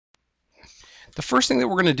The first thing that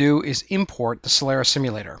we're going to do is import the Celerra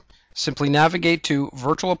Simulator. Simply navigate to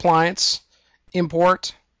Virtual Appliance,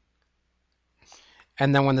 Import,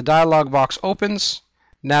 and then when the dialog box opens,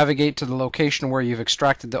 navigate to the location where you've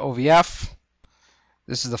extracted the OVF.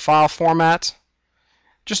 This is the file format.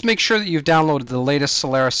 Just make sure that you've downloaded the latest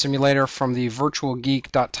Celerra Simulator from the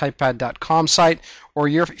virtualgeek.typepad.com site, or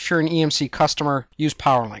if you're an EMC customer, use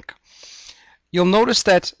PowerLink. You'll notice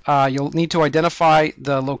that you'll need to identify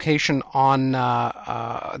the location on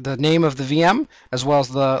the name of the VM, as well as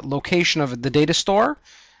the location of the data store.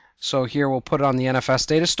 So here we'll put it on the NFS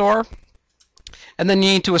data store. And then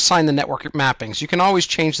you need to assign the network mappings. You can always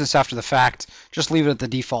change this after the fact. Just leave it at the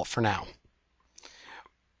default for now.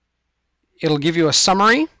 It'll give you a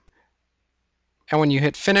summary, and when you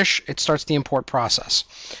hit finish, it starts the import process.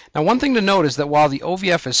 Now, one thing to note is that while the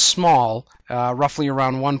OVF is small, roughly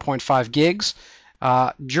around 1.5 gigs,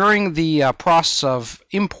 during the process of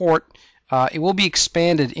import, it will be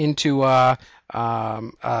expanded into a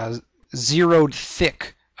zeroed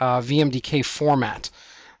thick VMDK format,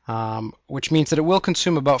 which means that it will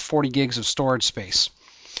consume about 40 gigs of storage space.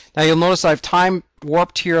 Now, you'll notice I've time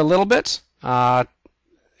warped here a little bit,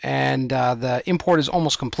 and the import is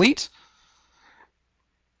almost complete.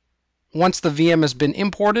 Once the VM has been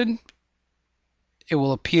imported, it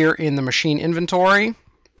will appear in the machine inventory.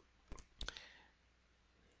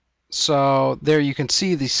 So there you can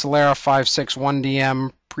see the Celerra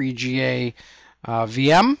 561DM pre-GA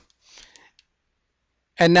VM.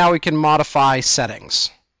 And now we can modify settings.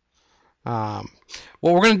 What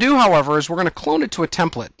we're going to do, however, is we're going to clone it to a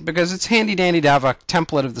template, because it's handy-dandy to have a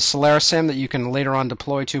template of the Celerra Sim that you can later on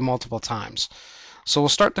deploy to multiple times. So we'll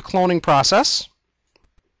start the cloning process.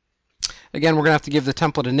 Again, we're going to have to give the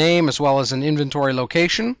template a name as well as an inventory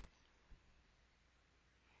location.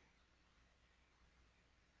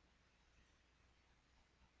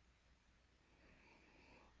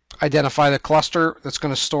 Identify the cluster that's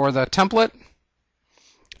going to store the template,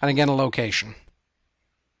 and again, a location.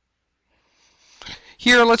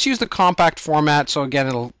 Here, let's use the compact format, so again,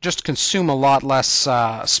 it'll just consume a lot less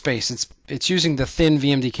space. It's using the thin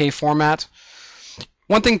VMDK format.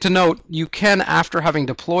 One thing to note, you can, after having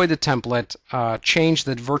deployed the template, change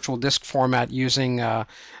the virtual disk format using the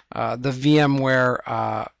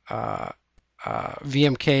VMware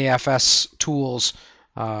VMKFS tools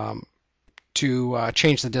to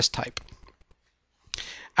change the disk type.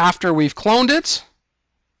 After we've cloned it,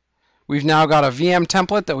 we've now got a VM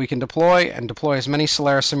template that we can deploy, and deploy as many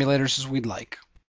Celerra simulators as we'd like.